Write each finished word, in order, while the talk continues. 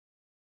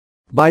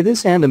By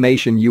this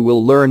animation you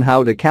will learn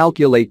how to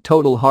calculate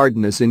total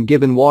hardness in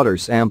given water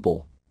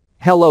sample.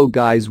 Hello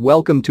guys,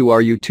 welcome to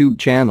our YouTube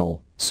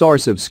channel,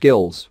 Source of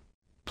Skills.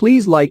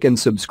 Please like and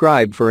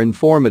subscribe for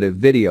informative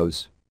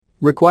videos.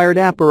 Required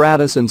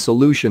apparatus and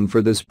solution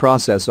for this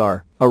process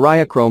are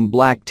Ariachrome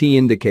black tea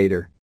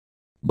indicator,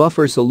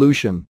 buffer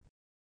solution,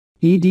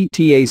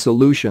 EDTA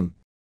solution,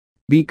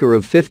 beaker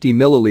of 50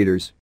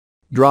 milliliters,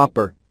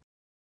 dropper,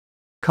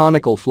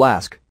 conical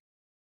flask,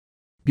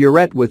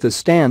 burette with a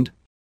stand,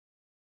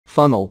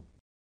 funnel,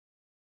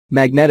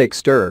 magnetic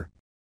stirrer,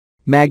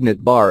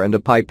 magnet bar and a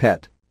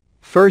pipette.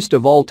 First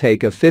of all,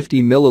 take a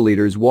 50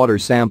 milliliters water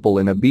sample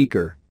in a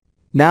beaker.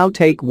 Now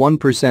take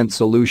 1%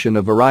 solution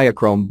of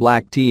Ariachrome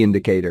black tea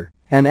indicator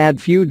and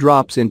add few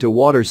drops into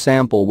water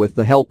sample with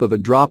the help of a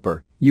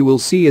dropper. You will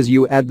see as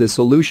you add the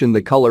solution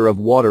the color of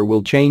water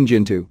will change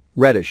into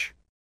reddish.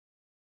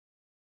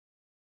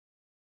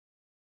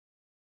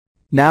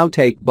 Now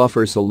take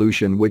buffer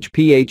solution which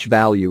pH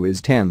value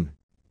is 10.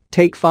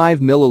 Take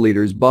 5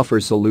 milliliters buffer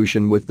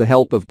solution with the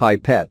help of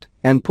pipette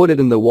and put it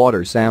in the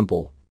water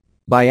sample.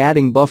 By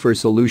adding buffer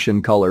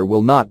solution, color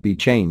will not be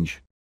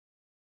changed.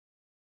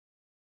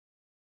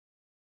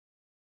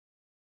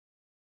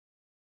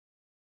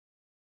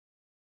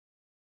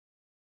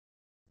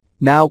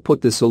 Now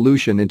put the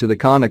solution into the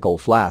conical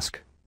flask.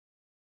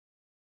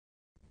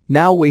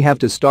 Now we have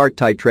to start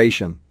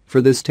titration.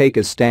 For this, take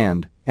a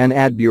stand and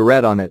add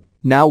burette on it.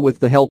 Now with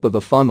the help of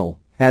a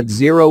funnel, add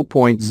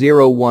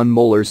 0.01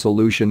 molar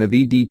solution of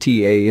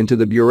EDTA into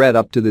the burette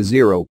up to the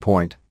 0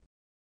 point.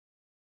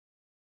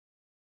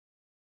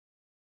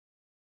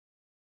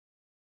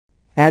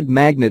 Add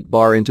magnet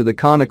bar into the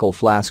conical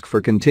flask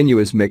for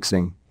continuous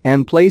mixing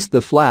and place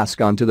the flask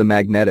onto the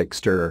magnetic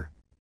stirrer.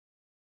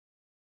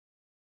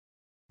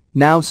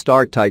 Now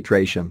start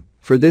titration.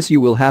 For this you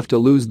will have to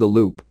lose the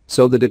loop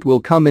so that it will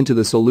come into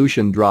the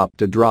solution drop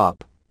to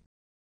drop.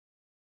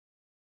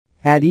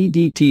 Add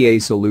EDTA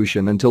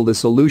solution until the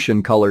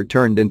solution color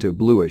turned into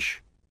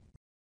bluish.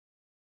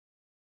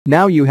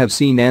 Now you have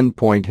seen end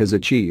point has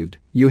achieved.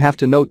 You have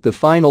to note the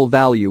final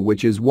value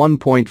which is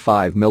 1.5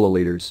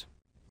 milliliters.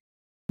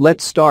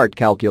 Let's start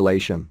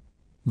calculation.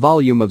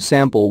 Volume of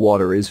sample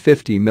water is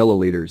 50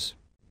 milliliters.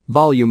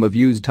 Volume of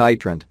used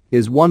titrant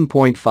is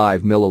 1.5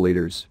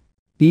 milliliters.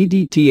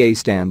 EDTA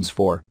stands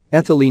for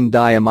ethylene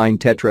diamine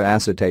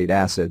tetraacetate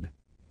acid.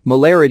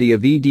 Molarity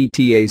of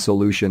EDTA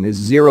solution is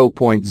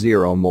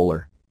 0.0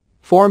 molar.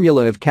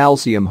 Formula of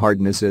calcium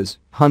hardness is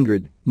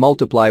 100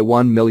 multiply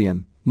 1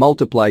 million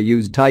multiply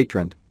used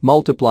titrant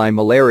multiply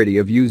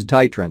molarity of used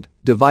titrant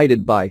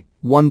divided by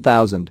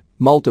 1000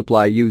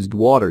 multiply used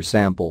water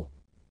sample.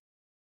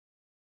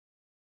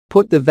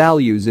 Put the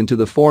values into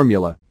the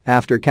formula.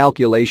 After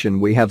calculation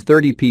we have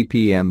 30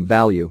 ppm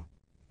value.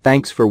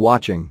 Thanks for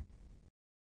watching.